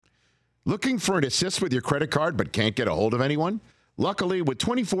Looking for an assist with your credit card but can't get a hold of anyone? Luckily, with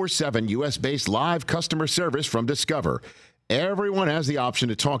 24/7 U.S.-based live customer service from Discover, everyone has the option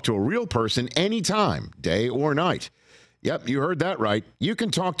to talk to a real person anytime, day or night. Yep, you heard that right. You can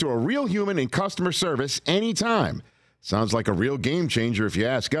talk to a real human in customer service anytime. Sounds like a real game changer if you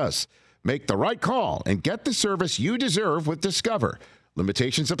ask us. Make the right call and get the service you deserve with Discover.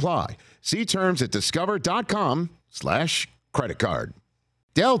 Limitations apply. See terms at discover.com/credit card.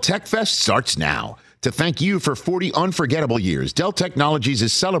 Dell Tech Fest starts now. To thank you for 40 unforgettable years, Dell Technologies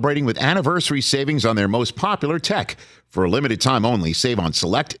is celebrating with anniversary savings on their most popular tech. For a limited time only, save on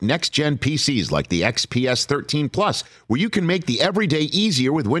select next-gen PCs like the XPS 13 Plus, where you can make the everyday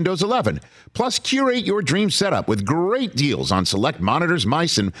easier with Windows 11. Plus, curate your dream setup with great deals on select monitors,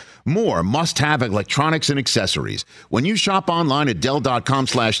 mice, and more must-have electronics and accessories. When you shop online at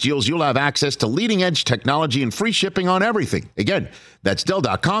Dell.com/deals, you'll have access to leading-edge technology and free shipping on everything. Again, that's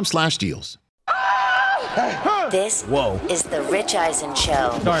Dell.com/deals. This is the Rich Eisen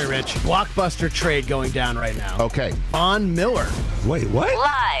Show. Sorry, Rich. Blockbuster trade going down right now. Okay. Von Miller. Wait, what?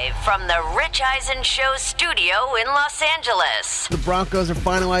 Live from the Rich Eisen Show studio in Los Angeles. The Broncos are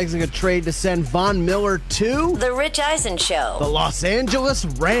finalizing a trade to send Von Miller to The Rich Eisen Show. the Los Angeles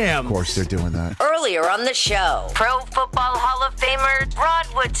Rams. Of course they're doing that. Earlier on the show, Pro Football Hall of Famer Rod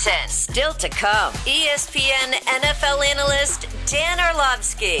Woodson. Still to come, ESPN NFL analyst Dan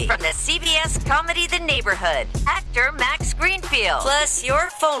Orlovsky. From the CBS comedy The Neighborhood, actor Max Greenfield. Plus your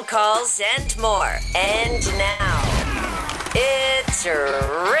phone calls and more. And now, it's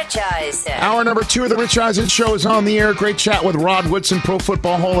Rich Eisen. Hour number 2 of the Rich Eisen Show is on the air. Great chat with Rod Woodson, Pro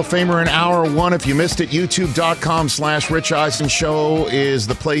Football Hall of Famer in hour 1. If you missed it, youtube.com/Rich Eisen Show is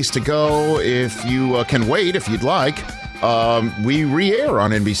the place to go. If you can wait, if you'd like, we re-air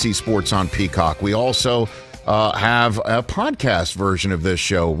on NBC Sports on Peacock. We also have a podcast version of this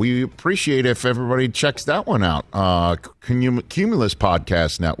show. We appreciate if everybody checks that one out. Cumulus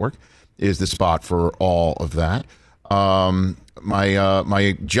Podcast Network is the spot for all of that.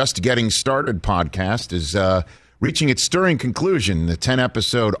 My Just Getting Started podcast is reaching its stirring conclusion, the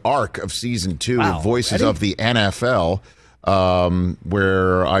 10-episode arc of Season 2 of Voices of the NFL,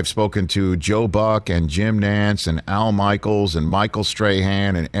 where I've spoken to Joe Buck and Jim Nantz and Al Michaels and Michael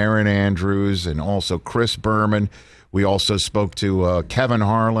Strahan and Aaron Andrews and also Chris Berman. We also spoke to Kevin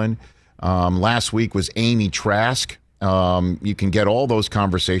Harlan. Last week was Amy Trask. You can get all those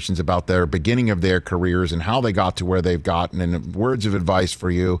conversations about their beginning of their careers and how they got to where they've gotten, and words of advice for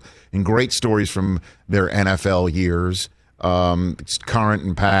you and great stories from their NFL years, current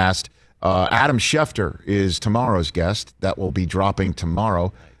and past. Adam Schefter is tomorrow's guest. That will be dropping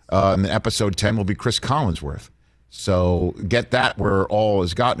tomorrow. And episode 10 will be Chris Collinsworth. So get that where all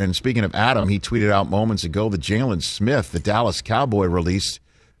is gotten. And speaking of Adam, he tweeted out moments ago that Jalen Smith, the Dallas Cowboy released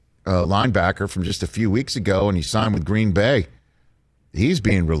linebacker from just a few weeks ago, and he signed with Green Bay. He's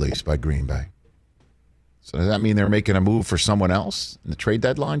being released by Green Bay. So does that mean they're making a move for someone else in the trade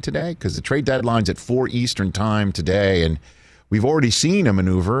deadline today? Because the trade deadline's at 4 Eastern time today, and we've already seen a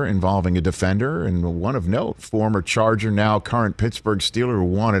maneuver involving a defender, and one of note, former Charger, now current Pittsburgh Steeler who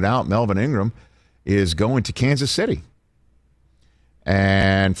wanted out, Melvin Ingram, is going to Kansas City.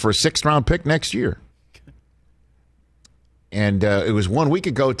 And for a 6th-round pick next year. And it was 1 week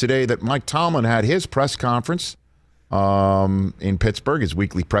ago today that Mike Tomlin had his press conference in Pittsburgh, his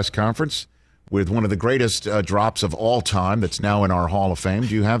weekly press conference, with one of the greatest drops of all time that's now in our Hall of Fame.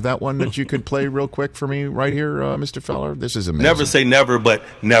 Do you have that one that you could play real quick for me right here, Mr. Feller? This is amazing. Never say never, but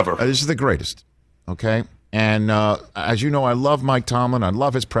never. This is the greatest, okay? And as you know, I love Mike Tomlin. I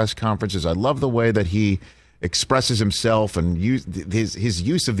love his press conferences. I love the way that he expresses himself, and his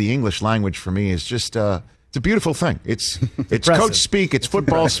use of the English language for me is just it's a beautiful thing. It's coach speak, it's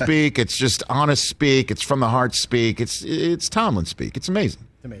football speak, it's just honest speak, it's from the heart speak, it's Tomlin speak. It's amazing.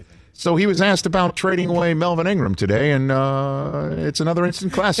 It's amazing. So he was asked about trading away Melvin Ingram today, and it's another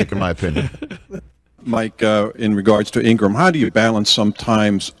instant classic in my opinion. Mike, in regards to Ingram, how do you balance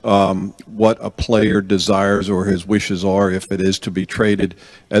sometimes what a player desires or his wishes are if it is to be traded,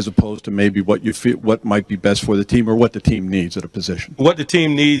 as opposed to maybe what you feel what might be best for the team or what the team needs at a position? What the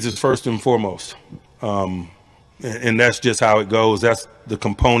team needs is first and foremost. And that's just how it goes. That's the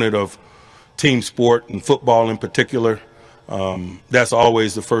component of team sport and football in particular. That's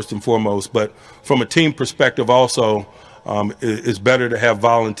always the first and foremost. But from a team perspective also, it's better to have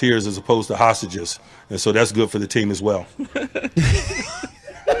volunteers as opposed to hostages. And so that's good for the team as well.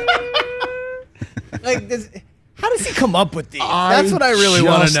 How does he come up with these? That's what I really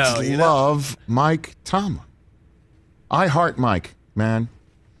want to know. I love Mike Tomlin. I heart Mike, man.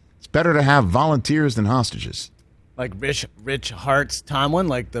 It's better to have volunteers than hostages. Like Rich Hart's Tomlin,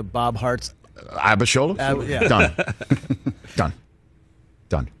 like the Bob Hart's Abishola? Yeah.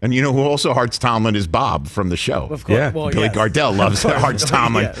 Done. And you know who also Hart's Tomlin is? Bob from the show. Of course. Yeah. Well, Billy yes. Gardell loves Hart's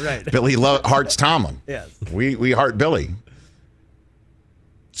Tomlin. Yeah, right. Billy Hart's Tomlin. Yes. We heart Billy.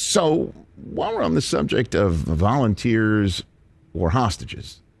 So while we're on the subject of volunteers or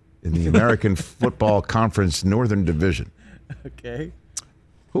hostages in the American Football Conference Northern Division, Okay.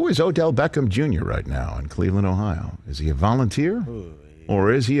 who is Odell Beckham Jr. right now in Cleveland, Ohio? Is he a volunteer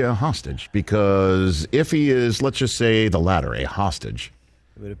or is he a hostage? Because if he is, let's just say the latter, a hostage,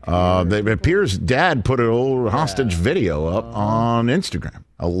 it appears Dad put an old hostage video up on Instagram.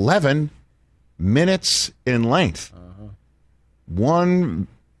 11 minutes in length. One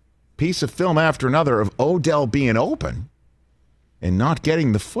piece of film after another of Odell being open and not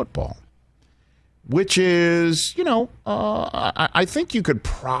getting the football. Which is, I think you could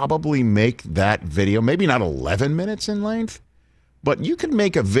probably make that video, maybe not 11 minutes in length, but you could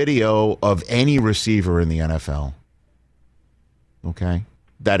make a video of any receiver in the NFL, okay,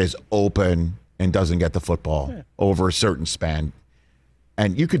 that is open and doesn't get the football over a certain span.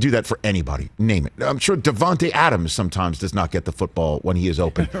 And you could do that for anybody. Name it. I'm sure Devontae Adams sometimes does not get the football when he is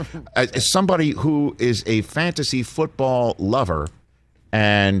open. As somebody who is a fantasy football lover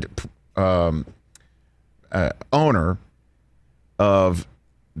and owner of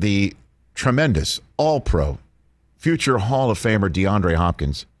the tremendous All-Pro, future Hall of Famer DeAndre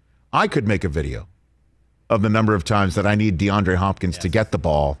Hopkins, I could make a video of the number of times that I need DeAndre Hopkins to get the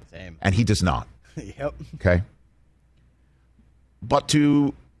ball, and he does not. Yep. Okay? But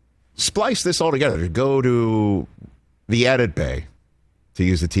to splice this all together, to go to the edit bay, to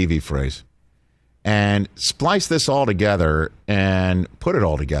use the TV phrase, and splice this all together and put it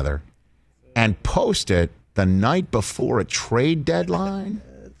all together and post it the night before a trade deadline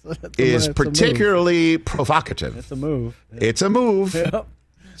is particularly provocative. It's a move. It's a move. Yep.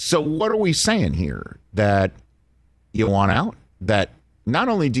 So what are we saying here? That you want out? That not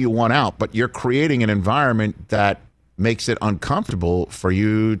only do you want out, but you're creating an environment that makes it uncomfortable for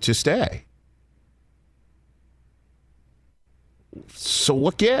you to stay. So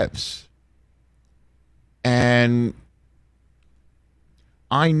what gives? And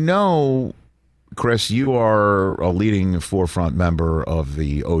I know, Chris, you are a leading forefront member of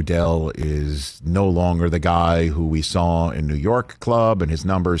the Odell is no longer the guy who we saw in New York club, and his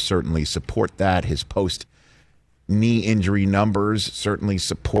numbers certainly support that. His post-knee injury numbers certainly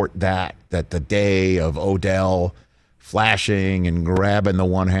support that the day of Odell flashing and grabbing the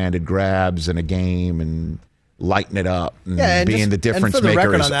one-handed grabs in a game and lighting it up and being the difference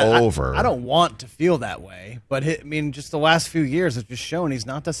maker is over. I don't want to feel that way, but just the last few years have just shown he's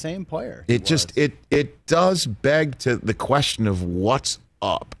not the same player. It does beg to the question of what's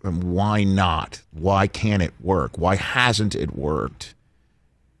up and why not? Why can't it work? Why hasn't it worked?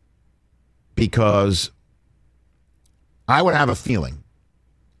 Because I would have a feeling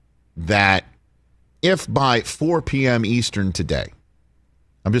that if by 4 p.m. Eastern today,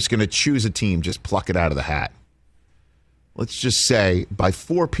 I'm just going to choose a team, just pluck it out of the hat. Let's just say by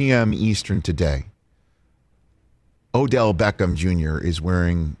 4 p.m. Eastern today, Odell Beckham Jr. is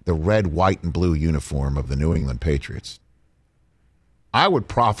wearing the red, white, and blue uniform of the New England Patriots. I would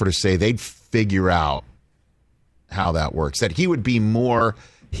proffer to say they'd figure out how that works. That he would be more,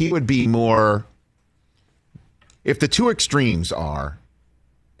 if the two extremes are,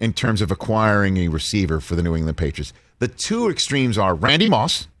 in terms of acquiring a receiver for the New England Patriots, the two extremes are Randy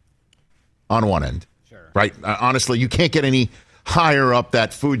Moss on one end, right? Honestly, you can't get any higher up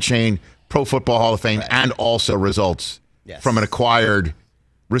that food chain, Pro Football Hall of Fame, and also results from an acquired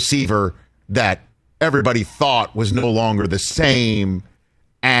receiver that everybody thought was no longer the same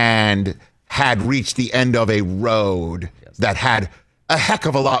and had reached the end of a road that had a heck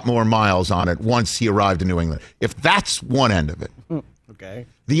of a lot more miles on it once he arrived in New England. If that's one end of it. Okay.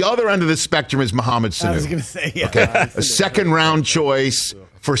 The other end of the spectrum is Mohamed Sanu. I was going to say, yeah. Okay? A second-round choice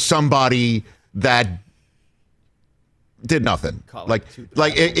for somebody that did nothing. Like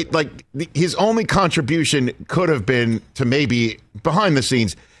his only contribution could have been to maybe behind the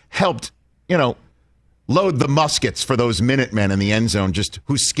scenes helped, load the muskets for those Minutemen in the end zone, just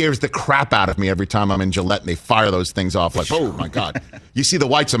who scares the crap out of me every time I'm in Gillette and they fire those things off like, oh my God, you see the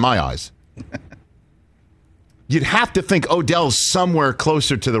whites of my eyes. You'd have to think Odell's somewhere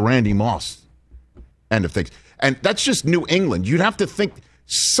closer to the Randy Moss end of things. And that's just New England. You'd have to think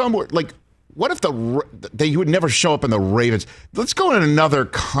somewhere, like, what if he would never show up in the Ravens? Let's go in another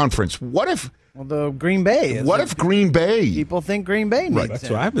conference. What if... Well, the Green Bay. What if Green Bay... People think Green Bay needs That's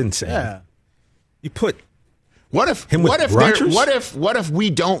what I've been saying. Yeah. You put what if him with Rodgers? What if we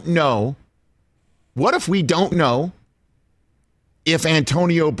don't know? What if we don't know if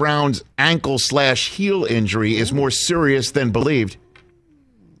Antonio Brown's ankle/heel injury is more serious than believed,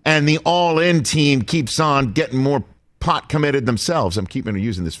 and the all-in team keeps on getting more pot committed themselves. I'm keeping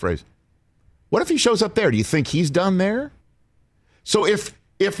using this phrase. What if he shows up there? Do you think he's done there? So if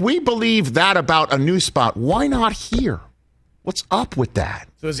we believe that about a new spot, why not here? What's up with that?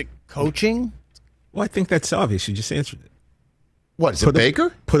 So is it coaching? Well, I think that's obvious. You just answered it. What, is it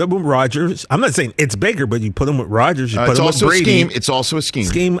Baker? Put him with Rodgers. I'm not saying it's Baker, but you put him with Rodgers. You put him with Brady. It's also a scheme.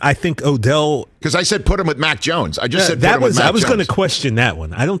 Scheme. I think Odell. Because I said put him with Mac Jones. I just said put that him with Mac I was Jones. going to question that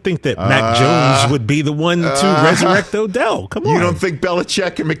one. I don't think that Mac Jones would be the one to resurrect Odell. Come on. You don't think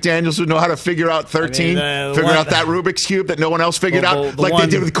Belichick and McDaniels would know how to figure out 13? Figure out that Rubik's Cube that no one else figured out? Like they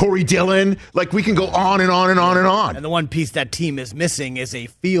did with Corey Dillon? Like we can go on and on and on and on. And the one piece that team is missing is a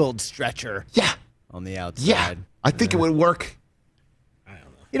field stretcher. Yeah. On the outside. Yeah. I think it would work.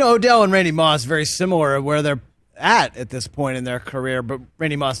 You know, Odell and Randy Moss very similar where they're at this point in their career, but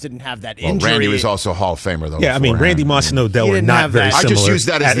Randy Moss didn't have that injury. Randy was also a Hall of Famer, though. Yeah, I mean, Randy Moss and Odell were not very similar. I just use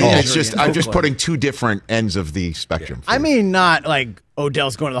that as I'm just Oakland. putting two different ends of the spectrum. I mean, not like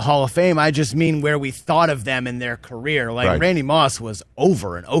Odell's going to the Hall of Fame. I just mean where we thought of them in their career. Like Randy Moss was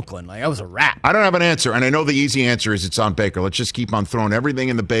over in Oakland. Like that was a wrap. I don't have an answer, and I know the easy answer is it's on Baker. Let's just keep on throwing everything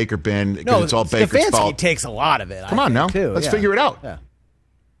in the Baker bin because it's all Baker's fault. Stefanski takes a lot of it. Come on now. Let's figure it out. Yeah.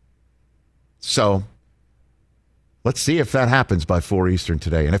 So let's see if that happens by 4 Eastern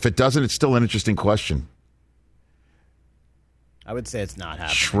today. And if it doesn't, it's still an interesting question. I would say it's not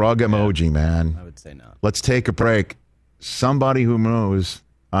happening. Shrug emoji, man. I would say not. Let's take a break. Somebody who knows,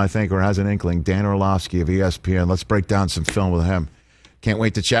 I think, or has an inkling, Dan Orlovsky of ESPN. Let's break down some film with him. Can't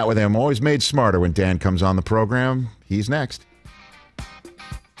wait to chat with him. Always made smarter when Dan comes on the program. He's next.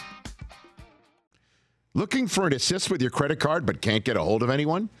 Looking for an assist with your credit card but can't get a hold of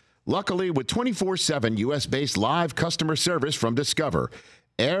anyone? Luckily, with 24/7 U.S.-based live customer service from Discover,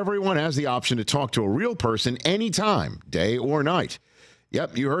 everyone has the option to talk to a real person anytime, day or night.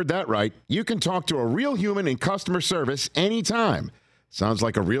 Yep, you heard that right. You can talk to a real human in customer service anytime. Sounds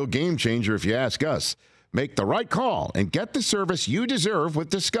like a real game changer if you ask us. Make the right call and get the service you deserve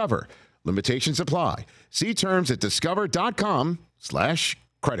with Discover. Limitations apply. See terms at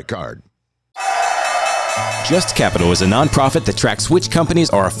discover.com/credit card. Just Capital is a nonprofit that tracks which companies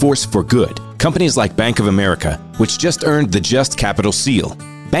are a force for good. Companies like Bank of America, which just earned the Just Capital seal.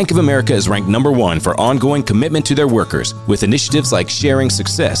 Bank of America is ranked #1 for ongoing commitment to their workers with initiatives like Sharing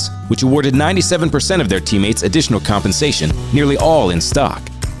Success, which awarded 97% of their teammates additional compensation, nearly all in stock.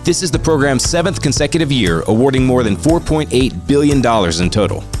 This is the program's 7th consecutive year, awarding more than $4.8 billion in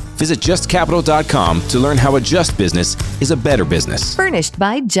total. Visit justcapital.com to learn how a just business is a better business. Furnished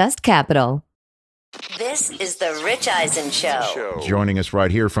by Just Capital. This is the Rich Eisen Show. Joining us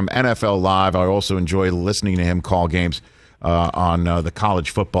right here from NFL Live. I also enjoy listening to him call games on the college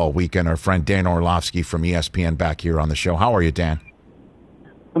football weekend. Our friend Dan Orlovsky from ESPN back here on the show. How are you, Dan?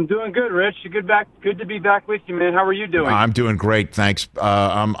 I'm doing good, Rich. Good to be back with you, man. How are you doing? I'm doing great, thanks.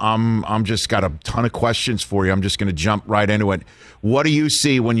 I'm just got a ton of questions for you. I'm just going to jump right into it. What do you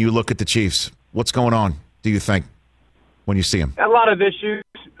see when you look at the Chiefs? What's going on? Do you think when you see them? A lot of issues.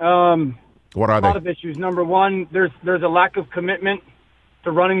 What are they? A lot of issues. Number one, there's a lack of commitment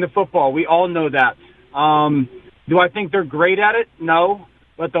to running the football. We all know that. Do I think they're great at it? No.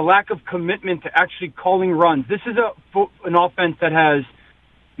 But the lack of commitment to actually calling runs. This is an offense that has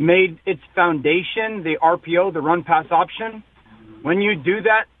made its foundation the RPO, the run-pass option. When you do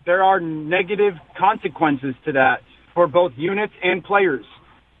that, there are negative consequences to that for both units and players.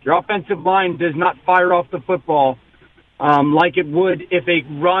 Your offensive line does not fire off the football like it would if a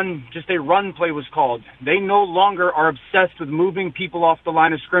run play was called. They no longer are obsessed with moving people off the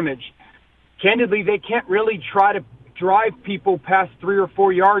line of scrimmage. Candidly, they can't really try to drive people past 3 or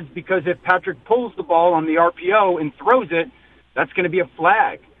 4 yards because if Patrick pulls the ball on the RPO and throws it, that's going to be a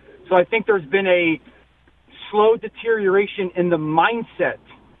flag. So I think there's been a slow deterioration in the mindset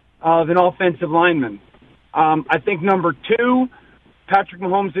of an offensive lineman. I think number two, Patrick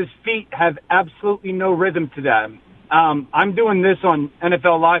Mahomes' feet have absolutely no rhythm to them. I'm doing this on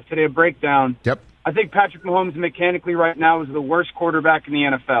NFL Live today, a breakdown. Yep. I think Patrick Mahomes mechanically right now is the worst quarterback in the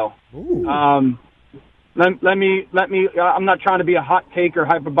NFL. Let me. I'm not trying to be a hot take or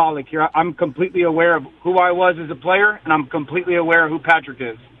hyperbolic here. I'm completely aware of who I was as a player, and I'm completely aware of who Patrick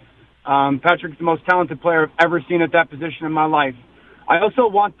is. Patrick's the most talented player I've ever seen at that position in my life. I also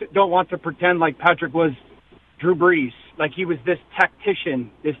don't want to pretend like Patrick was Drew Brees, like he was this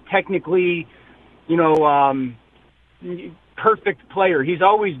tactician, this technically, perfect player. He's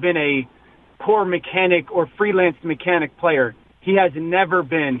always been a poor mechanic or freelance mechanic player. He has never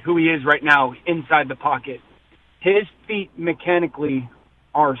been who he is right now inside the pocket. his feet mechanically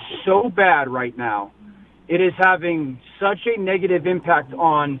are so bad right now. It is having such a negative impact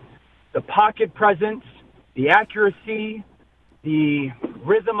on the pocket presence, the accuracy, the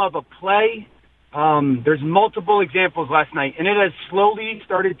rhythm of a play. There's multiple examples last night, and it has slowly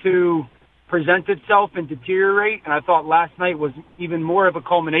started to present itself and deteriorate, and I thought last night was even more of a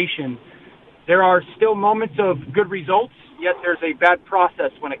culmination. There are still moments of good results, yet there's a bad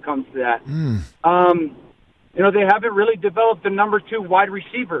process when it comes to that. They haven't really developed the number 2 wide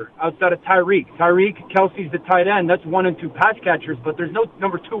receiver outside of Tyreek. Kelsey's the tight end. That's 1 and 2 pass catchers, but there's no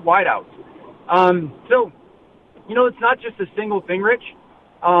number 2 wideouts. It's not just a single thing, Rich.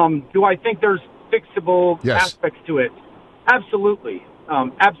 Do I think there's fixable aspects to it? Absolutely.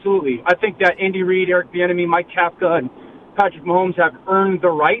 Absolutely. I think that Andy Reid, Eric Bieniemy, Mike Kafka, and Patrick Mahomes have earned the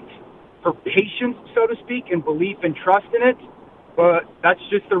right for patience, so to speak, and belief and trust in it. But that's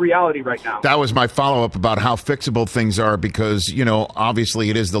just the reality right now. That was my follow-up about how fixable things are because, obviously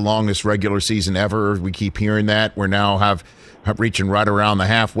it is the longest regular season ever. We keep hearing that. We're now have reaching right around the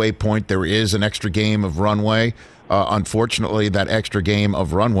halfway point. There is an extra game of runway. Unfortunately, that extra game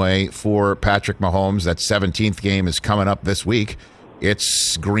of runway for Patrick Mahomes, that 17th game is coming up this week.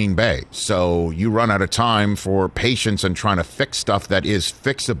 It's Green Bay. So you run out of time for patience and trying to fix stuff that is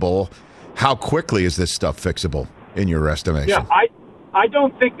fixable. How quickly is this stuff fixable in your estimation? Yeah, I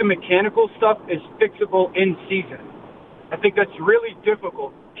don't think the mechanical stuff is fixable in season. I think that's really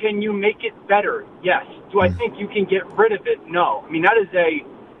difficult. Can you make it better? Yes. Do I think you can get rid of it? No. I mean, that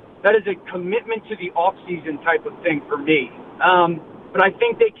is a commitment to the off-season type of thing for me. But I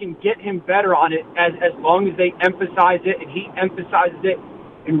think they can get him better on it as long as they emphasize it and he emphasizes it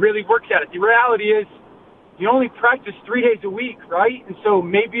and really works at it. The reality is you only practice 3 days a week, right? And so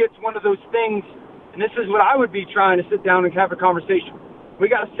maybe it's one of those things, and this is what I would be trying to sit down and have a conversation. We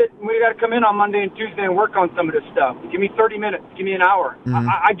got to come in on Monday and Tuesday and work on some of this stuff. Give me 30 minutes. Give me an hour.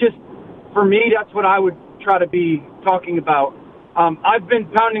 For me, that's what I would try to be talking about. I've been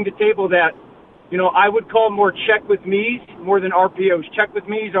pounding the table that, I would call more check with me's more than RPOs. Check with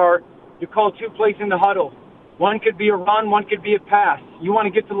me's are you call 2 plays in the huddle. One could be a run, one could be a pass. You want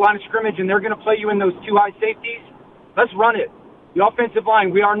to get to the line of scrimmage and they're going to play you in those 2 high safeties? Let's run it. The offensive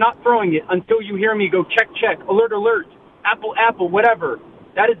line, we are not throwing it until you hear me go check, alert, apple, whatever.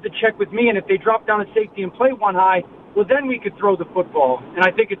 That is the check with me. And if they drop down a safety and play 1 high, well, then we could throw the football. And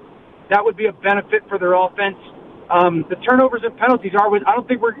I think that would be a benefit for their offense. The turnovers and penalties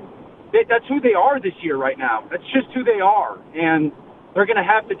that's who they are this year right now. That's just who they are. And they're going to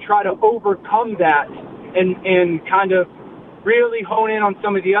have to try to overcome that and kind of really hone in on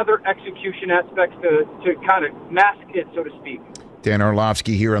some of the other execution aspects to kind of mask it, so to speak. Dan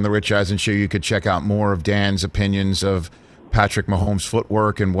Orlovsky here on The Rich Eisen Show. You could check out more of Dan's opinions of Patrick Mahomes'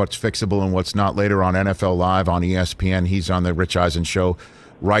 footwork and what's fixable and what's not later on NFL Live on ESPN. He's on The Rich Eisen Show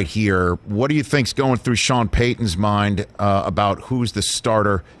right here. What do you think's going through Sean Payton's mind about who's the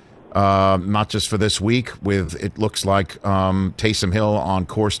starter, not just for this week, with it looks like Taysom Hill on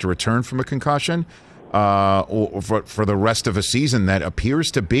course to return from a concussion, or for the rest of a season that appears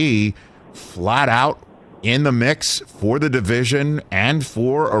to be flat out in the mix for the division and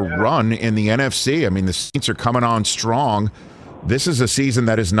for a run in the NFC. I mean, the Saints are coming on strong. This is a season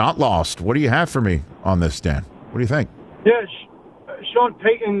that is not lost. What do you have for me on this, Dan? What do you think? Yeah, Sean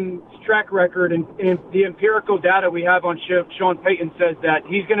Payton's track record and the empirical data we have on Sean Payton says that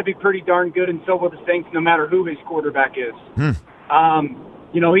he's going to be pretty darn good, and so will the Saints, no matter who his quarterback is.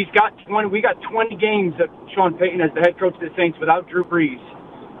 We got 20 games of Sean Payton as the head coach of the Saints without Drew Brees.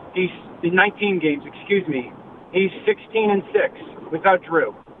 He's 19 games, excuse me. He's 16-6 without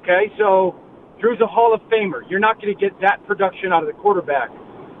Drew. Okay, so Drew's a Hall of Famer. You're not going to get that production out of the quarterback.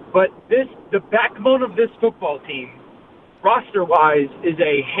 But the backbone of this football team, roster-wise, is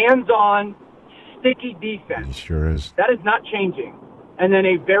a hands-on, sticky defense. It sure is. That is not changing. And then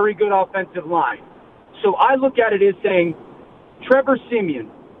a very good offensive line. So I look at it as saying, Trevor Siemian,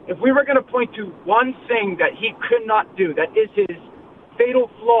 if we were going to point to one thing that he could not do, that is his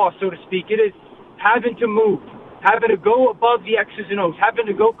fatal flaw, so to speak, it is having to move, having to go above the X's and O's, having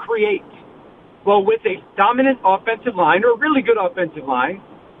to go create. Well, with a dominant offensive line, or a really good offensive line,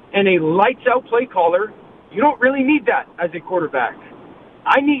 and a lights-out play caller, you don't really need that as a quarterback.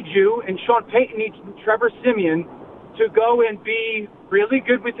 I need you, and Sean Payton needs Trevor Siemian to go and be really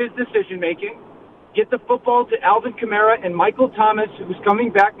good with his decision-making, get the football to Alvin Kamara and Michael Thomas, who's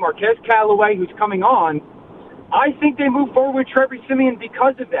coming back, Marquez Callaway, who's coming on. I think they move forward with Trevor Siemian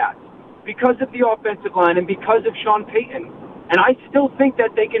because of that, because of the offensive line and because of Sean Payton. And I still think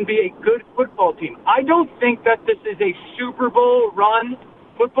that they can be a good football team. I don't think that this is a Super Bowl run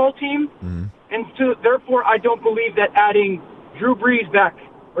football team. And so, therefore, I don't believe that adding Drew Brees back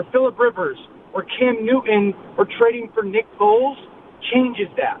or Phillip Rivers or Cam Newton or trading for Nick Foles changes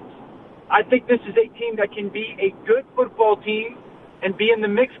that. I think this is a team that can be a good football team and be in the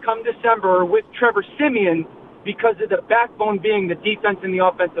mix come December with Trevor Siemian because of the backbone being the defense and the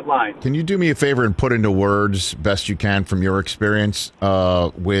offensive line. Can you do me a favor and put into words, best you can from your experience,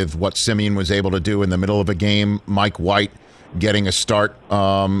 with what Siemian was able to do in the middle of a game, Mike White getting a start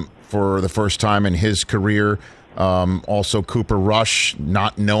for the first time in his career, also Cooper Rush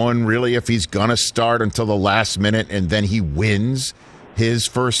not knowing really if he's going to start until the last minute, and then he wins his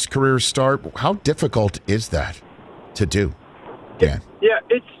first career start. How difficult is that to do, Dan? Yeah,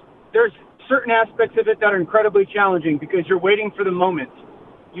 there's certain aspects of it that are incredibly challenging because you're waiting for the moment.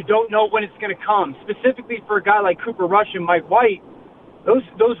 You don't know when it's going to come. Specifically for a guy like Cooper Rush and Mike White, those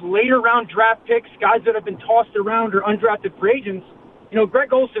later round draft picks, guys that have been tossed around or undrafted free agents. You know,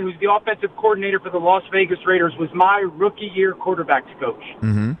 Greg Olsen, who's the offensive coordinator for the Las Vegas Raiders, was my rookie year quarterbacks coach.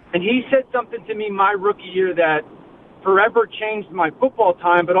 Mm-hmm. And he said something to me my rookie year that forever changed my football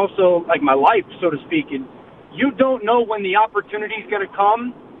time, but also like my life, so to speak. And you don't know when the opportunity is going to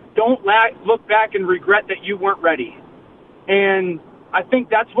come. Don't look back and regret that you weren't ready. And I think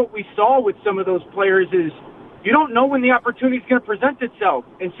that's what we saw with some of those players is you don't know when the opportunity is going to present itself.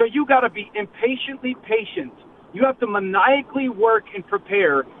 And so you got to be impatiently patient. You have to maniacally work and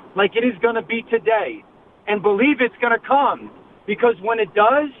prepare like it is going to be today and believe it's going to come. Because when it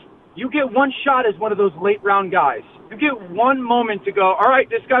does, you get one shot as one of those late round guys. You get one moment to go, all right,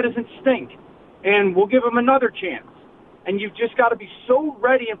 this guy doesn't stink, and we'll give him another chance. And you've just got to be so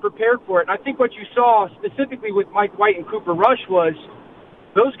ready and prepared for it. And I think what you saw specifically with Mike White and Cooper Rush was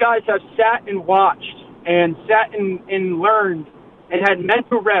those guys have sat and watched and sat and learned and had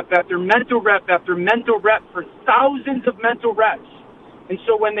mental rep after mental rep after mental rep for thousands of mental reps. And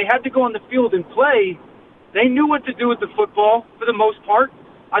so when they had to go on the field and play, they knew what to do with the football for the most part.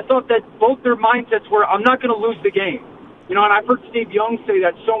 I thought that both their mindsets were, I'm not going to lose the game. You know, and I've heard Steve Young say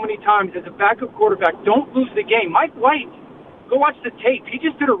that so many times as a backup quarterback, don't lose the game. Mike White, go watch the tape. He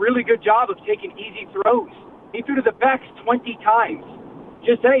just did a really good job of taking easy throws. He threw to the backs 20 times.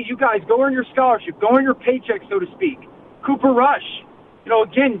 Just, hey, you guys, go earn your scholarship, go earn your paycheck, so to speak. Cooper Rush, you know,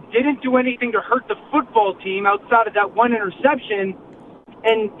 again, didn't do anything to hurt the football team outside of that one interception,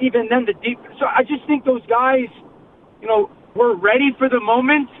 and even then the deep. So I just think those guys, you know, were ready for the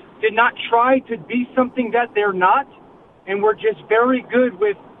moment, did not try to be something that they're not, and were just very good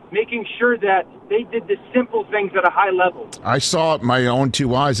with making sure that they did the simple things at a high level. I saw it my own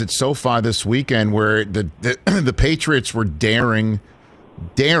two eyes at SoFi this weekend where the Patriots were daring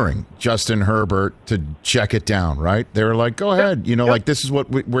Justin Herbert to check it down, right? They were like, go ahead. You know, like this is what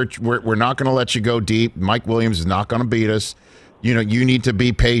we're not going to let you go deep. Mike Williams is not going to beat us. You know, you need to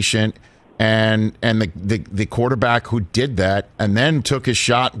be patient. And the quarterback who did that and then took his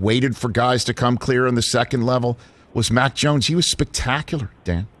shot, waited for guys to come clear on the second level was Mac Jones. He was spectacular,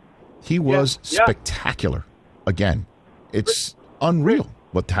 Dan. He was spectacular. Again, it's unreal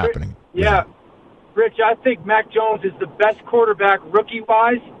what's happening. Yeah. Rich, I think Mac Jones is the best quarterback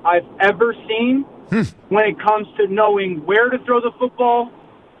rookie-wise I've ever seen when it comes to knowing where to throw the football,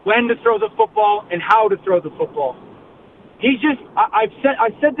 when to throw the football, and how to throw the football. He just, I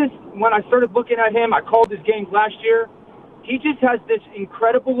said this when I started looking at him. I called his games last year. He just has this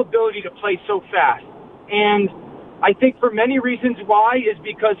incredible ability to play so fast. And I think for many reasons why is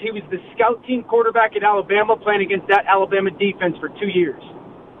because he was the scout team quarterback at Alabama playing against that Alabama defense for 2 years.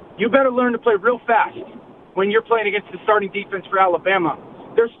 You better learn to play real fast when you're playing against the starting defense for Alabama.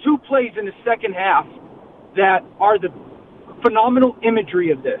 There's two plays in the second half that are the phenomenal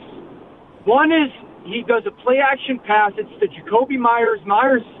imagery of this. One is he does a play-action pass. It's to Jacoby Myers.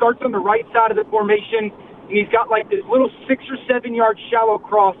 Myers starts on the right side of the formation, and he's got like this little 6 or 7 yard shallow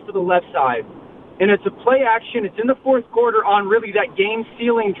cross to the left side. And it's a play-action. It's in the fourth quarter on really that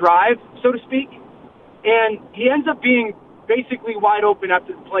game-sealing drive, so to speak. And he ends up being basically wide open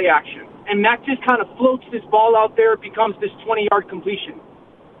after the play action. And Mac just kind of floats this ball out there. It becomes this 20-yard completion.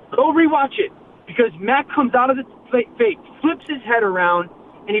 Go rewatch it because Mac comes out of the fake, flips his head around,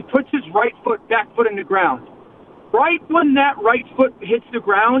 and he puts his back foot in the ground. Right when that right foot hits the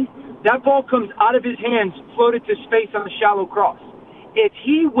ground, that ball comes out of his hands, floated to space on the shallow cross. If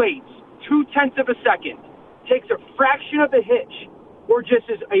he waits 0.2 of a second, takes a fraction of a hitch, or just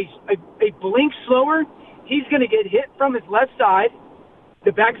is a blink slower, he's going to get hit from his left side,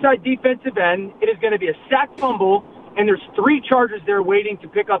 the backside defensive end. It is going to be a sack fumble, and there's 3 Chargers there waiting to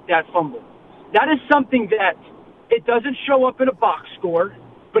pick up that fumble. That is something that it doesn't show up in a box score,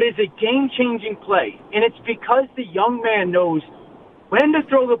 but is a game-changing play. And it's because the young man knows when to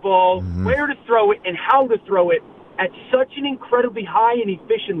throw the ball, where to throw it, and how to throw it at such an incredibly high and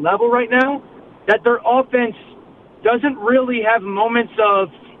efficient level right now that their offense doesn't really have moments of,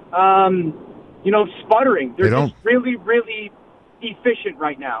 sputtering. They're just really, really efficient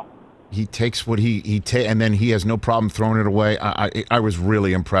right now. He takes what and then he has no problem throwing it away. I was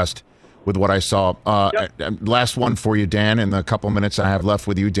really impressed with what I saw. Last one for you, Dan, in the couple minutes I have left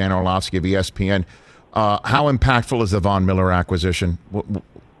with you, Dan Orlovsky of ESPN. How impactful is the Von Miller acquisition?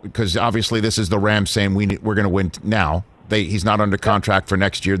 Because obviously this is the Rams saying we're going to win now. He's not under contract for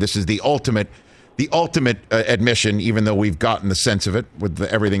next year. This is the ultimate admission, even though we've gotten the sense of it with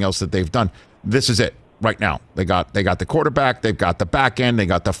everything else that they've done. This is it. Right now, they got the quarterback, they've got the back end, they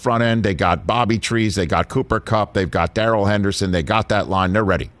got the front end, they got Bobby Trees, they got Cooper Kupp, they've got Darrell Henderson, they got that line, they're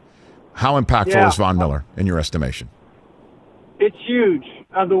ready. How impactful is Von Miller in your estimation? It's huge.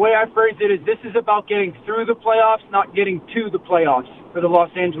 The way I phrase it is this is about getting through the playoffs, not getting to the playoffs for the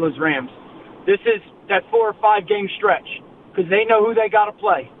Los Angeles Rams. This is that 4 or 5 game stretch because they know who they got to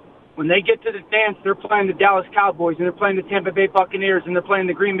play. When they get to the dance, they're playing the Dallas Cowboys, and they're playing the Tampa Bay Buccaneers, and they're playing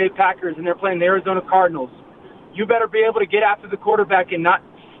the Green Bay Packers, and they're playing the Arizona Cardinals. You better be able to get after the quarterback and not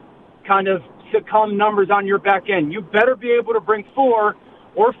kind of succumb numbers on your back end. You better be able to bring 4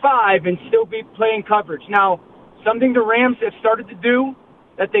 or 5 and still be playing coverage. Now, something the Rams have started to do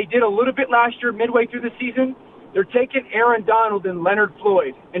that they did a little bit last year midway through the season, they're taking Aaron Donald and Leonard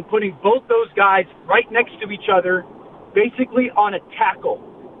Floyd and putting both those guys right next to each other, basically on a tackle.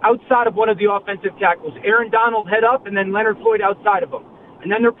 Outside of one of the offensive tackles. Aaron Donald head up and then Leonard Floyd outside of him.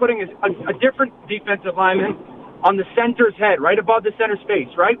 And then they're putting a different defensive lineman on the center's head, right above the center space,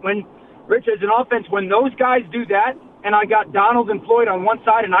 right? When, Rich, as an offense, when those guys do that, and I got Donald and Floyd on one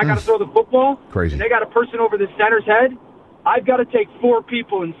side and I got to throw the football, crazy. And they got a person over the center's head, I've got to take 4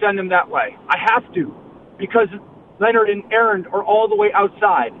 people and send them that way. I have to because Leonard and Aaron are all the way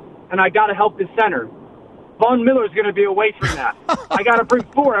outside, and I got to help the center. Von Miller is going to be away from that. I got to bring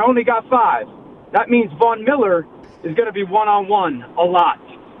 4. I only got 5. That means Von Miller is going to be one-on-one a lot.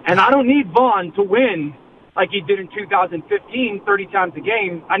 And I don't need Von to win like he did in 2015, 30 times a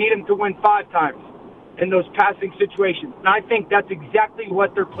game. I need him to win 5 times in those passing situations. And I think that's exactly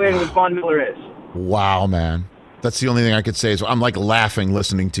what their plan with Von Miller is. Wow, man. That's the only thing I could say. Is I'm like laughing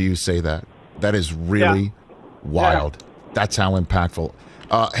listening to you say that. That is really wild. Yeah. That's how impactful.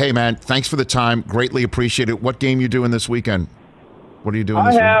 Hey, man, thanks for the time. Greatly appreciate it. What game you doing this weekend? What are you doing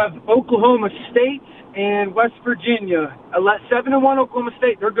this weekend? I have Oklahoma State and West Virginia. 7-1 Oklahoma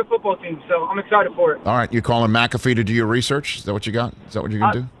State. They're a good football team, so I'm excited for it. All right, you calling McAfee to do your research? Is that what you got? Is that what you're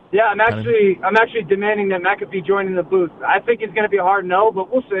going to do? Yeah, I'm actually demanding that McAfee join in the booth. I think it's going to be a hard no,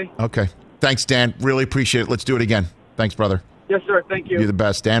 but we'll see. Okay. Thanks, Dan. Really appreciate it. Let's do it again. Thanks, brother. Yes, sir. Thank you. You're the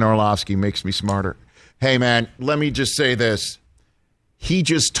best. Dan Orlovsky makes me smarter. Hey, man, let me just say this. He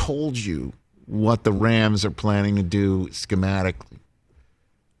just told you what the Rams are planning to do schematically.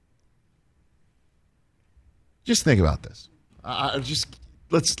 Just think about this.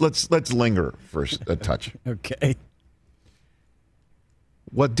 Let's linger for a touch. Okay.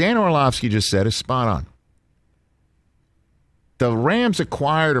 What Dan Orlovsky just said is spot on. The Rams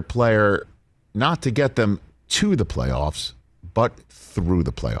acquired a player not to get them to the playoffs, but through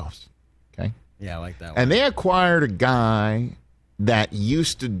the playoffs. Okay? Yeah, I like that one. And they acquired a guy that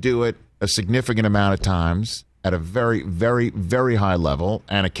used to do it a significant amount of times at a very, very, very high level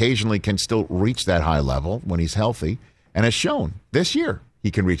and occasionally can still reach that high level when he's healthy and has shown this year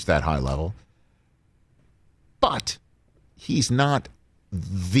he can reach that high level. But he's not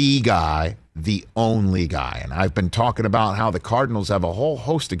the guy, the only guy. And I've been talking about how the Cardinals have a whole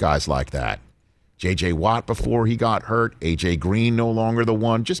host of guys like that. J.J. Watt before he got hurt. A.J. Green no longer the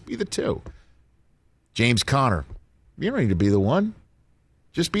one. Just be the 2. James Conner. You don't need to be the 1.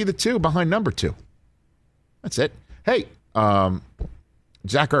 Just be the 2 behind number 2. That's it. Hey, Zach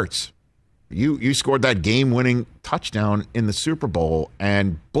Ertz, you scored that game-winning touchdown in the Super Bowl,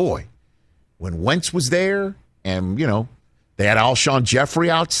 and boy, when Wentz was there, and they had Alshon Jeffrey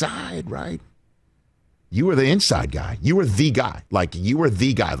outside, right? You were the inside guy. You were the guy. Like you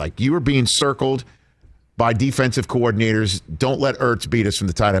were being circled by defensive coordinators. Don't let Ertz beat us from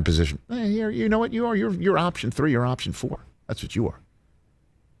the tight end position. Hey, you know what you are? You're option 3 or option 4. That's what you are.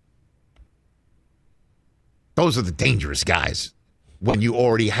 Those are the dangerous guys when you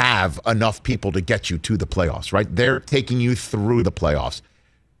already have enough people to get you to the playoffs, right? They're taking you through the playoffs.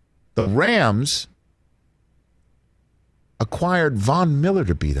 The Rams acquired Von Miller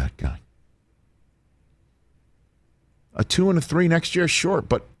to be that guy. A 2 and a 3 next year, sure,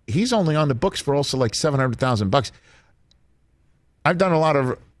 but he's only on the books for also like $700,000. I've done a lot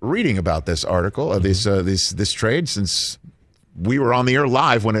of reading about this article, this trade since we were on the air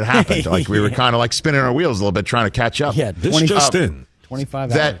live when it happened. Like we were kind of like spinning our wheels a little bit, trying to catch up. Yeah, this just in.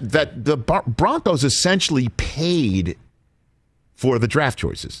 25 hours. That the Broncos essentially paid for the draft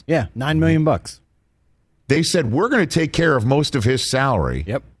choices. Yeah, $9 million. They said, we're going to take care of most of his salary.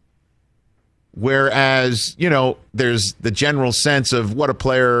 Yep. Whereas, there's the general sense of what a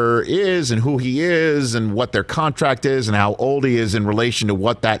player is and who he is and what their contract is and how old he is in relation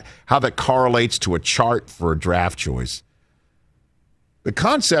to how that correlates to a chart for a draft choice. The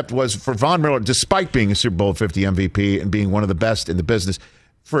concept was for Von Miller, despite being a Super Bowl 50 MVP and being one of the best in the business,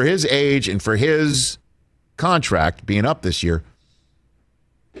 for his age and for his contract being up this year,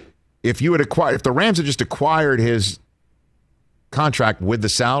 if the Rams had just acquired his contract with the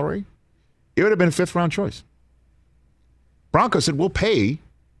salary, it would have been a fifth-round choice. Broncos said, we'll pay.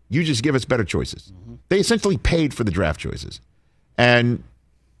 You just give us better choices. Mm-hmm. They essentially paid for the draft choices. And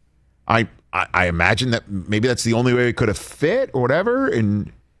I imagine that maybe that's the only way it could have fit or whatever.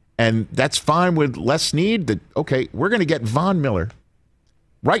 And that's fine with less Snead. Okay, we're going to get Von Miller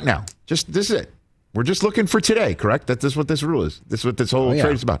right now. This is it. We're just looking for today, correct? This is what this rule is. This is what this whole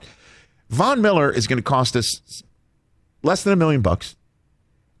trade is about. Von Miller is going to cost us less than $1 million.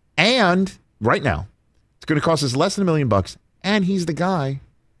 And right now, it's going to cost us less than $1 million, and he's the guy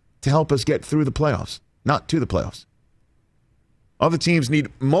to help us get through the playoffs, not to the playoffs. Other teams need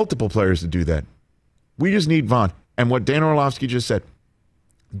multiple players to do that. We just need Von. And what Dan Orlovsky just said,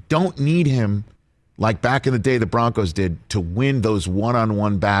 don't need him like back in the day the Broncos did to win those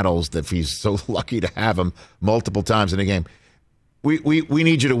one-on-one battles that he's so lucky to have them multiple times in a game. We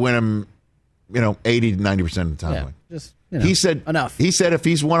need you to win them, 80 to 90% of the time. Yeah, just he said enough. He said if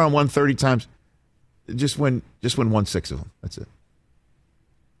he's one-on-one 30 times, just win 1/6 of them. That's it.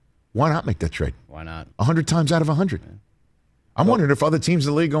 Why not make that trade? Why not? 100 times out of 100. Yeah. I'm wondering if other teams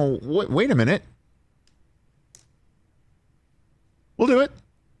in the league go, wait a minute. We'll do it.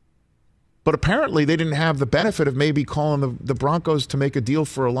 But apparently they didn't have the benefit of maybe calling the Broncos to make a deal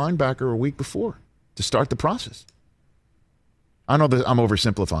for a linebacker a week before to start the process. I know that I'm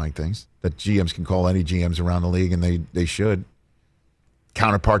oversimplifying things, that GMs can call any GMs around the league, and they should.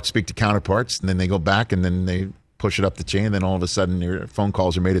 Counterparts speak to counterparts, and then they go back, and then they push it up the chain, and then all of a sudden your phone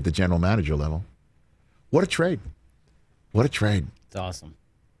calls are made at the general manager level. What a trade. What a trade. It's awesome.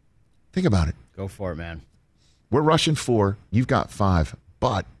 Think about it. Go for it, man. We're rushing 4. You've got 5,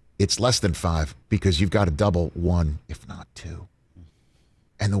 but it's less than 5 because you've got to double 1, if not 2.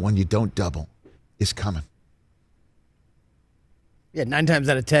 And the one you don't double is coming. Yeah, 9 times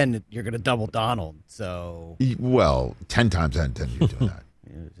out of 10, you're going to double Donald. So, well, 10 times out of 10, you're doing that.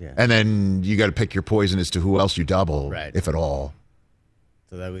 Yeah. And then you got to pick your poison as to who else you double, right, if at all.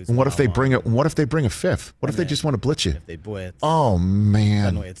 So that was. And what if they bring it? What if they bring a 5th? What if they just want to blitz you? If they blitz. Oh man!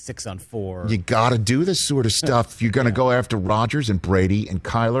 Suddenly it's 6 on 4. You got to do this sort of stuff. You're going to go after Rodgers and Brady and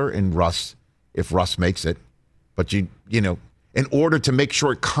Kyler and Russ if Russ makes it. But you know, in order to make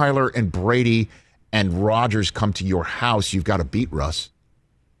sure Kyler and Brady and Rodgers come to your house, you've got to beat Russ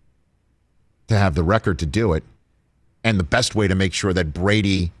to have the record to do it. And the best way to make sure that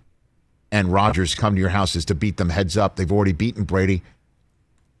Brady and Rodgers come to your house is to beat them heads up. They've already beaten Brady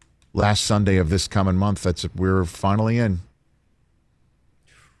last Sunday of this coming month. We're finally in.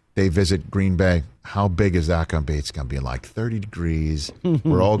 They visit Green Bay. How big is that going to be? It's going to be like 30 degrees.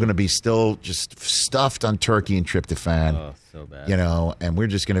 We're all going to be still just stuffed on turkey and tryptophan. Oh, so bad. And we're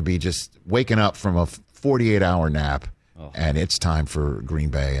just going to be just waking up from a 48-hour nap, and it's time for Green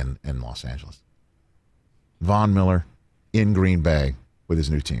Bay and Los Angeles. Von Miller in Green Bay with his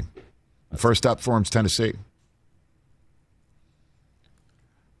new team. First up for him is Tennessee.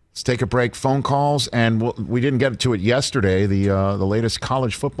 Let's take a break. Phone calls, and we didn't get to it yesterday. The latest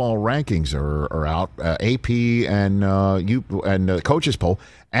college football rankings are out. AP and the coaches poll,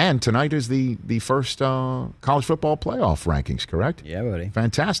 and tonight is the first college football playoff rankings. Correct? Yeah, buddy.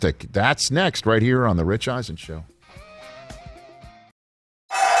 Fantastic. That's next, right here on the Rich Eisen Show.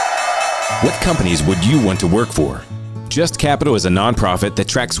 What companies would you want to work for? Just Capital is a nonprofit that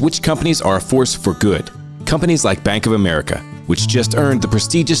tracks which companies are a force for good. Companies like Bank of America, which just earned the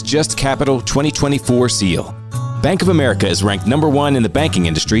prestigious Just Capital 2024 seal. Bank of America is ranked #1 in the banking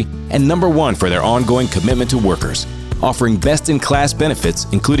industry and #1 for their ongoing commitment to workers, offering best-in-class benefits,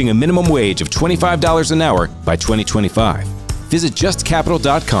 including a minimum wage of $25 an hour by 2025. Visit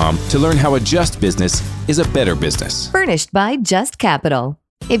justcapital.com to learn how a just business is a better business. Furnished by Just Capital.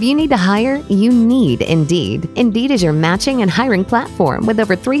 If you need to hire, you need Indeed. Indeed is your matching and hiring platform with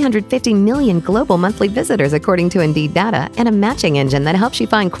over 350 million global monthly visitors according to Indeed data and a matching engine that helps you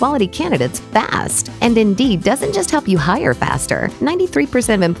find quality candidates fast. And Indeed doesn't just help you hire faster.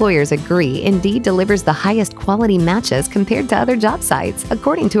 93% of employers agree Indeed delivers the highest quality matches compared to other job sites,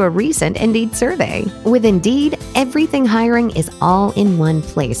 according to a recent Indeed survey. With Indeed, everything hiring is all in one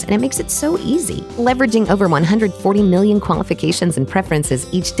place, and it makes it so easy. Leveraging over 140 million qualifications and preferences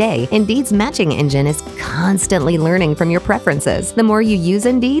each day, Indeed's matching engine is constantly learning from your preferences. The more you use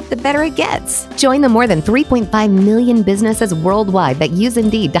Indeed, the better it gets. Join the more than 3.5 million businesses worldwide that use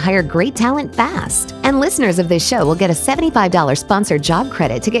Indeed to hire great talent fast. And listeners of this show will get a $75 sponsored job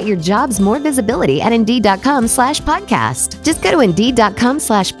credit to get your jobs more visibility at Indeed.com/podcast. Just go to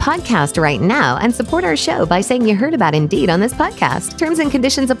Indeed.com/podcast right now and support our show by saying you heard about Indeed on this podcast. Terms and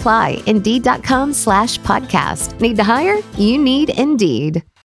conditions apply. Indeed.com/podcast. Need to hire? You need Indeed.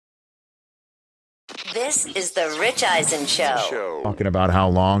 This is the Rich Eisen Show. Talking about how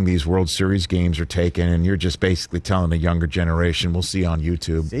long these World Series games are taking, and you're just basically telling the younger generation, we'll see you on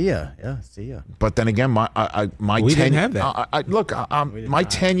YouTube. See ya. Yeah, see ya. But then again, my didn't have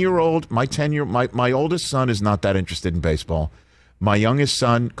that. my oldest son is not that interested in baseball. My youngest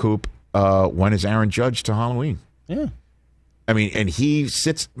son, Coop, went as Aaron Judge to Halloween. Yeah. I mean, and he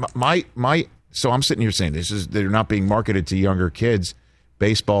sits so I'm sitting here saying they're not being marketed to younger kids,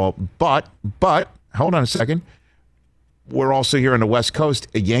 baseball, but hold on a second. We're also here on the West Coast.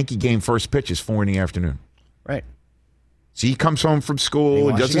 A Yankee game first pitch is 4 p.m. Right. So he comes home from school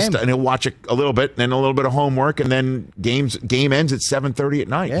and he'll watch a little bit, and then a little bit of homework, and then game ends at 7:30 at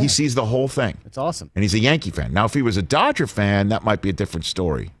night. Yeah. He sees the whole thing. It's awesome. And he's a Yankee fan. Now, if he was a Dodger fan, that might be a different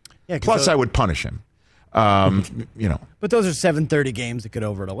story. Yeah. Plus, I would punish him. But those are 7:30 games that could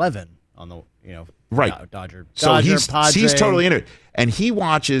over at 11 on the right. Dodger. So he's totally into it, and he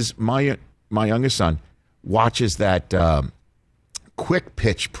watches my youngest son watches that quick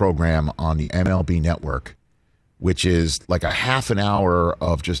pitch program on the MLB Network, which is like a half an hour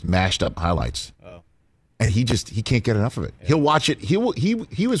of just mashed up highlights. Oh. And he can't get enough of it. Yeah. He'll watch it. He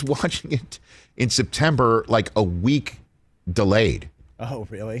was watching it in September, like a week delayed. Oh,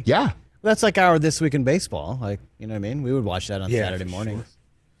 really? Yeah. Well, that's like our This Week in Baseball. Like, you know what I mean? We would watch that on Saturday mornings. Sure.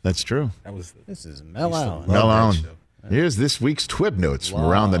 That's true. This is Mel Allen. Mel Allen. Here's this week's Twib Notes from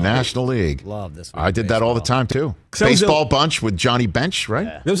around the National League. Love this. I did that all the time too. Baseball bunch with Johnny Bench, right?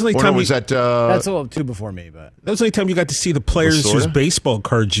 Yeah. That was the only time that's a little two before me, but that was the only time you got to see the players whose baseball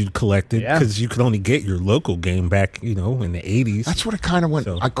cards you collected, because you could only get your local game back, in the 80s. That's what it kind of went.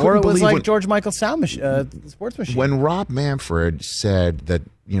 So, I couldn't believe like George Michael Sound Sports Machine. When Rob Manfred said that,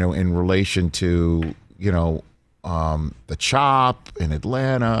 in relation to the Chop in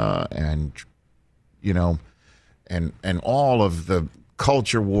Atlanta and and all of the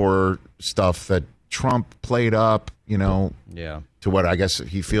culture war stuff that Trump played up, to what I guess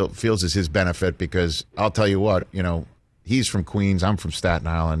he feels is his benefit, because I'll tell you what, he's from Queens, I'm from Staten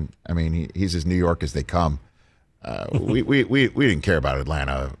Island. I mean, he's as New York as they come. We didn't care about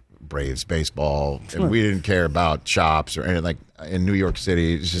Atlanta Braves baseball, and we didn't care about Chops or anything like in New York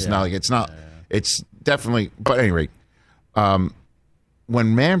City. It's just not like it's definitely. But at any rate,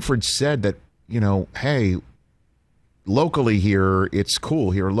 when Manfred said that, hey, locally here, it's cool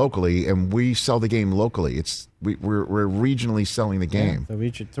here locally, and we sell the game locally. We're regionally selling the game.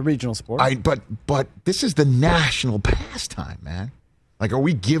 It's a regional sport. But this is the national pastime, man. Like, are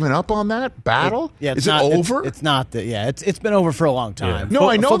we giving up on that battle? Is it over? It's not that. Yeah, it's been over for a long time. Yeah. No,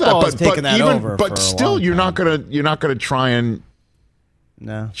 I know that, but still, you're not time. gonna try and.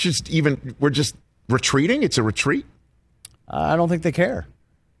 No. We're just retreating. It's a retreat. I don't think they care.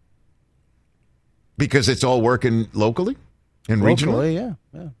 Because it's all working locally and regionally?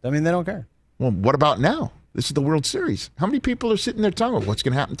 Yeah. I mean, they don't care. Well, what about now? This is the World Series. How many people are sitting there talking about what's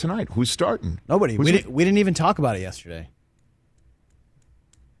going to happen tonight? Who's starting? Nobody. We didn't even talk about it yesterday.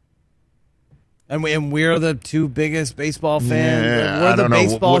 And we're the two biggest baseball fans. Yeah, we're the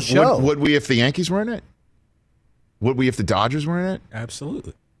baseball show. Would we if the Yankees were in it? Would we if the Dodgers were in it?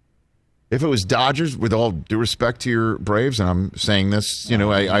 Absolutely. If it was Dodgers, with all due respect to your Braves, and I'm saying this,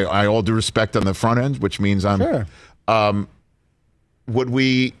 I all due respect on the front end, which means I'm. Sure. Would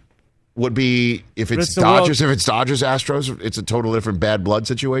be if it's Dodgers, Astros, it's a total different bad blood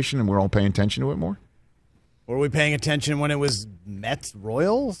situation, and we're all paying attention to it more. Were we paying attention when it was Mets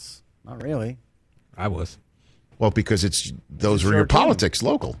Royals? Not really. I was. Well, because those were your politics,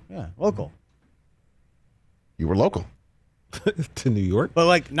 local. Yeah, local. You were local. To New York,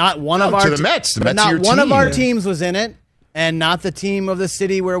 but not one of our to the Mets. The Mets not are your one team. Of our teams was in it, and not the team of the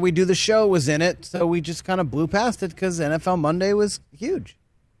city where we do the show was in it. So we just kind of blew past it because NFL Monday was huge.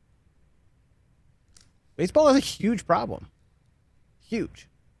 Baseball is a huge problem. Huge.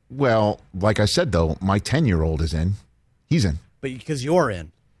 Well, like I said, though, my 10-year-old is in. He's in. But because you're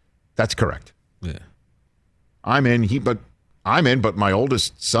in. That's correct. Yeah. I'm in. But my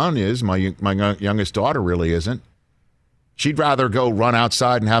oldest son is. My youngest daughter really isn't. She'd rather go run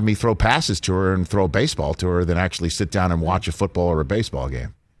outside and have me throw passes to her and throw a baseball to her than actually sit down and watch a football or a baseball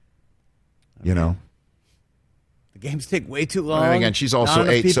game. You know? The games take way too long. And again, she's also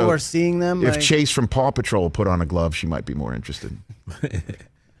 8. People are seeing them. If Chase from Paw Patrol put on a glove, she might be more interested.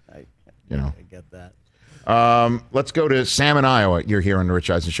 I get that. Let's go to Sam in Iowa. You're here on the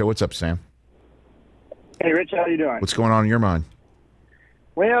Rich Eisen Show. What's up, Sam? Hey, Rich, how you doing? What's going on in your mind?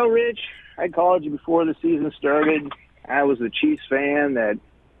 Well, Rich, I called you before the season started. I was the Chiefs fan that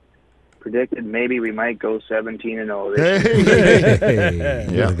predicted maybe we might go 17-0 this year. Hey,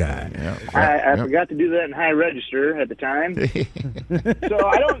 yeah. Guy. I forgot to do that in high register at the time. So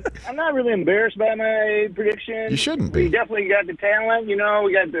I'm not really embarrassed by my prediction. You shouldn't be. We definitely got the talent, we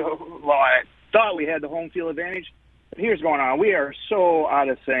got I thought we had the home field advantage. But here's what's going on. We are so out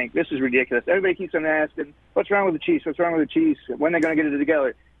of sync. This is ridiculous. Everybody keeps on asking, what's wrong with the Chiefs? What's wrong with the Chiefs? When are they going to get it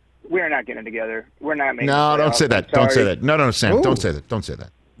together? We're not getting it together. We're not making No, don't say that. Don't say that. No, Sam. Ooh. Don't say that. Don't say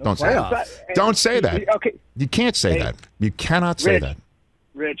that. Don't say that. Don't say that. Okay. You can't say that. You cannot say that.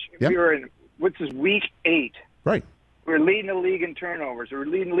 Rich, Yep. we were in, what's this, week 8. Right. We're leading the league in turnovers. We're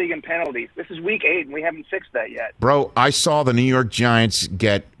leading the league in penalties. This is week 8, and we haven't fixed that yet. Bro, I saw the New York Giants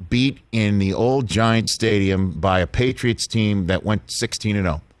get beat in the old Giant Stadium by a Patriots team that went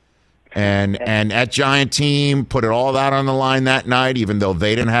 16-0. And that Giant team put it all out on the line that night, even though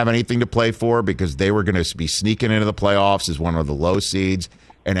they didn't have anything to play for because they were going to be sneaking into the playoffs as one of the low seeds.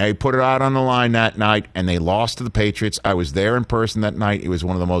 And they put it out on the line that night, and they lost to the Patriots. I was there in person that night. It was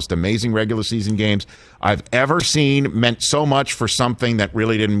one of the most amazing regular season games I've ever seen. Meant so much for something that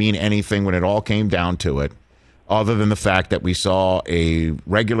really didn't mean anything when it all came down to it, other than the fact that we saw a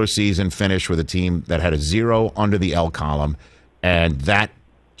regular season finish with a team that had a 0 under the L column, and that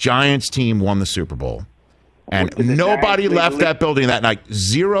Giants team won the Super Bowl. And nobody left that building that night.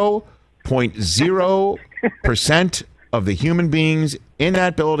 0.0% of the human beings in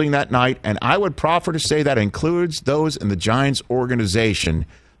that building that night, and I would proffer to say that includes those in the Giants organization,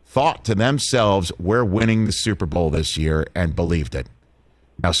 thought to themselves, we're winning the Super Bowl this year, and believed it.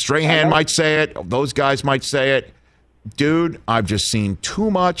 Now, Strahan might say it. Those guys might say it. Dude, I've just seen too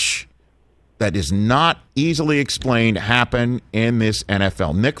much that is not easily explained happen in this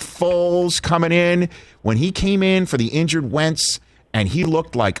NFL. Nick Foles coming in. When he came in for the injured Wentz, and he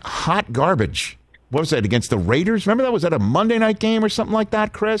looked like hot garbage. What was that, against the Raiders? Remember that? Was that a Monday night game or something like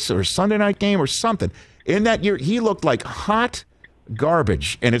that, Chris? Or a Sunday night game or something? In that year, he looked like hot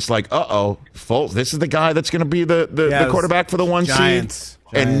garbage. And it's like, Foles, this is the guy that's going to be the quarterback for the 1 seed.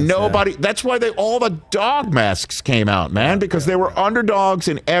 And nobody, that's why all the dog masks came out, man, because they were underdogs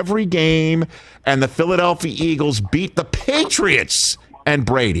in every game, and the Philadelphia Eagles beat the Patriots and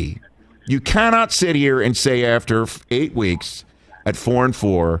Brady. You cannot sit here and say after 8 weeks at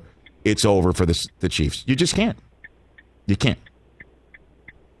 4-4, it's over for the Chiefs. You just can't. You can't.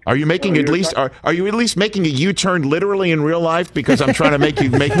 Are you making are you at least making a U-turn literally in real life? Because I'm trying to make you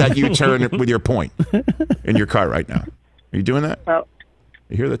make that U-turn with your point in your car right now. Are you doing that? Well,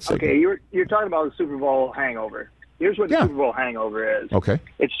 you hear that? Okay, you're talking about the Super Bowl hangover. Here's what the Super Bowl hangover is. Okay.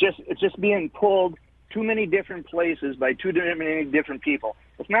 It's just being pulled too many different places by too many different people.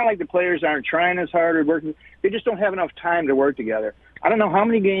 It's not like the players aren't trying as hard or working. They just don't have enough time to work together. I don't know how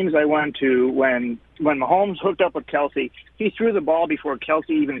many games I went to when Mahomes hooked up with Kelsey. He threw the ball before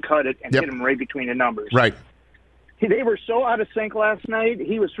Kelsey even cut it and hit him right between the numbers. Right. They were so out of sync last night.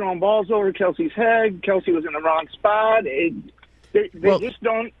 He was throwing balls over Kelsey's head. Kelsey was in the wrong spot. They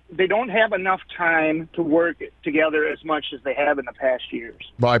don't have enough time to work together as much as they have in the past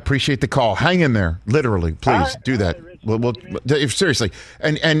years. Well, I appreciate the call. Hang in there, literally. Please do that. Well, seriously.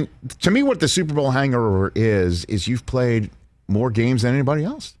 And to me, what the Super Bowl hangover is you've played more games than anybody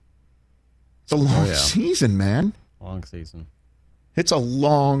else. It's a long season, man. Long season. It's a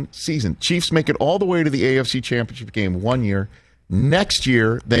long season. Chiefs make it all the way to the AFC Championship game 1 year. Next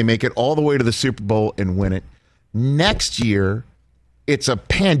year, they make it all the way to the Super Bowl and win it. Next year, it's a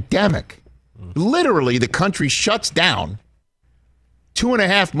pandemic. Literally, the country shuts down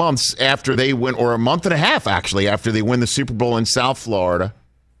 2.5 months after they win, or a month and a half, actually, after they win the Super Bowl in South Florida.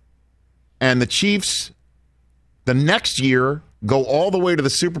 And the Chiefs, the next year, go all the way to the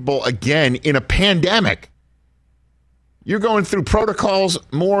Super Bowl again in a pandemic. You're going through protocols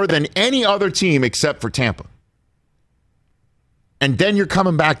more than any other team except for Tampa. And then you're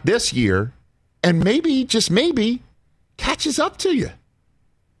coming back this year, and maybe, just maybe, catches up to you.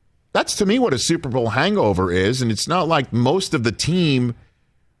 That's to me what a Super Bowl hangover is, and it's not like most of the team,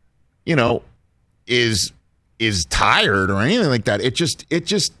 is tired or anything like that.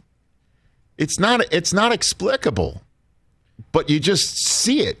 It's not explicable. But you just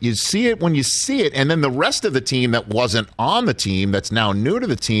see it. You see it when you see it, and then the rest of the team that wasn't on the team, that's now new to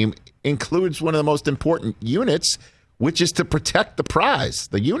the team, includes one of the most important units, which is to protect the prize,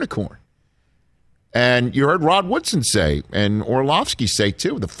 the unicorn. And you heard Rod Woodson say, and Orlovsky say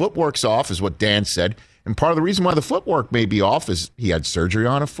too, the footwork's off, is what Dan said. And part of the reason why the footwork may be off is he had surgery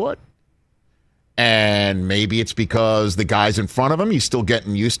on a foot. And maybe it's because the guys in front of him, he's still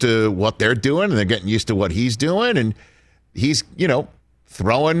getting used to what they're doing, and they're getting used to what he's doing, and he's,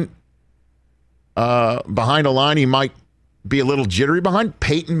 throwing behind a line he might be a little jittery behind.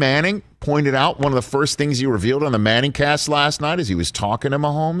 Peyton Manning pointed out one of the first things he revealed on the Manning cast last night as he was talking to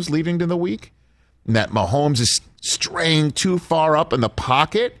Mahomes leading to the week, and that Mahomes is straying too far up in the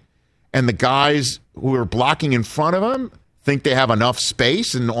pocket, and the guys who are blocking in front of him think they have enough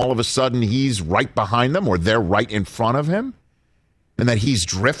space, and all of a sudden he's right behind them or they're right in front of him, and that he's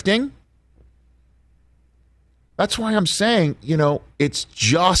drifting. That's why I'm saying, it's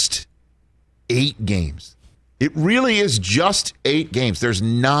just 8 games. It really is just 8 games. There's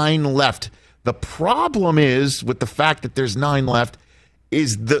 9 left. The problem is with the fact that there's 9 left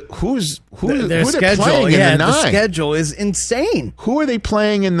is who they're playing in the 9. The schedule is insane. Who are they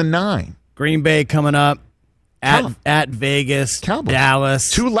playing in the 9? Green Bay coming up at Vegas, Cowboys. Dallas.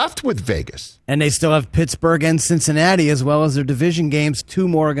 2 left with Vegas. And they still have Pittsburgh and Cincinnati as well as their division games, 2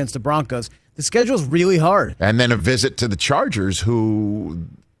 more against the Broncos. The schedule's really hard. And then a visit to the Chargers, who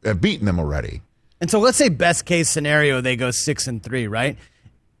have beaten them already. And so let's say best case scenario, they go 6-3, right?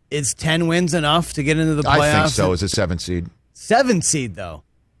 Is 10 wins enough to get into the playoffs? I think so, as a 7 seed. 7 seed, though.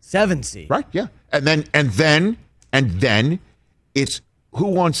 7 seed. Right, yeah. And then it's who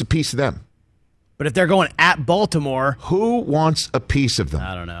wants a piece of them? But if they're going at Baltimore, who wants a piece of them?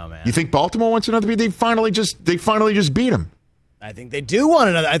 I don't know, man. You think Baltimore wants another piece? They finally just beat them. I think they do want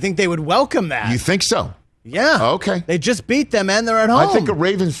another. I think they would welcome that. You think so? Yeah. Okay. They just beat them and they're at home. I think a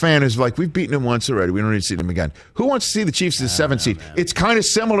Ravens fan is like, we've beaten them once already. We don't need to see them again. Who wants to see the Chiefs as a 7 seed? Man. It's kind of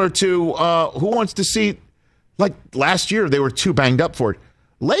similar to who wants to see, like last year, they were too banged up for it.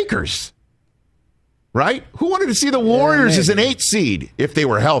 Lakers. Right? Who wanted to see the Warriors as an 8 seed if they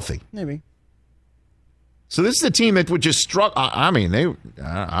were healthy? Maybe. So this is a team that would just struggle. I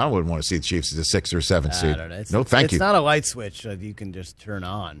wouldn't want to see the Chiefs as a 6 or 7 seed. No, thank you. It's not a light switch that you can just turn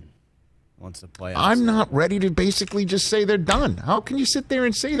on once the playoffs. I'm not ready to basically just say they're done. How can you sit there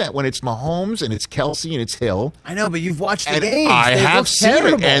and say that when it's Mahomes and it's Kelsey and it's Hill? I know, but you've watched the games. I have seen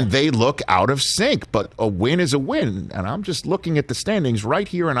it, and they look out of sync. But a win is a win, and I'm just looking at the standings right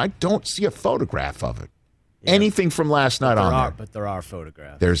here, and I don't see a photograph of it. Yeah. Anything from last night on there. But there are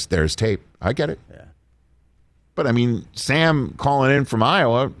photographs. There's tape. I get it. Yeah. But, I mean, Sam calling in from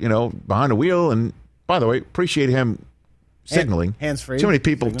Iowa, behind the wheel. And, by the way, appreciate him signaling. Hands-free. Too many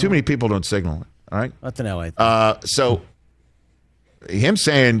people don't signal. All right? That's an LA thing. So, him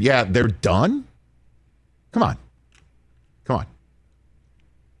saying, yeah, they're done? Come on.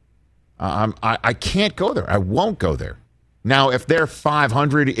 I can't go there. I won't go there. Now, if they're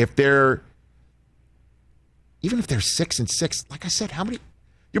 500, even if they're 6-6, like I said, how many?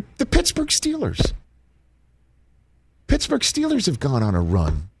 The Pittsburgh Steelers. Pittsburgh Steelers have gone on a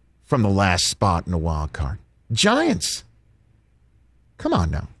run from the last spot in the wild card. Giants. Come on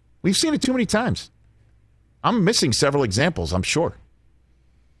now. We've seen it too many times. I'm missing several examples, I'm sure.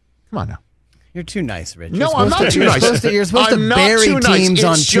 Come on now. You're too nice, Rich. No, I'm not too nice. You're supposed to bury teams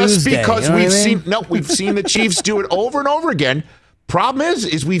on Tuesday. It's just because we've seen the Chiefs do it over and over again. Problem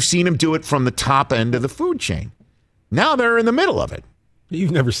is we've seen them do it from the top end of the food chain. Now they're in the middle of it.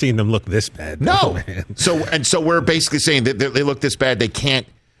 You've never seen them look this bad. No. Man. So we're basically saying that they look this bad. They can't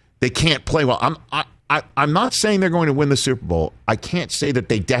play well. I'm not saying they're going to win the Super Bowl. I can't say that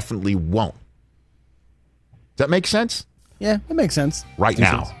they definitely won't. Does that make sense? Yeah, that makes sense. Right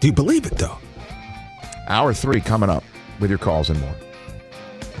now. Do you believe it though? Hour 3 coming up with your calls and more.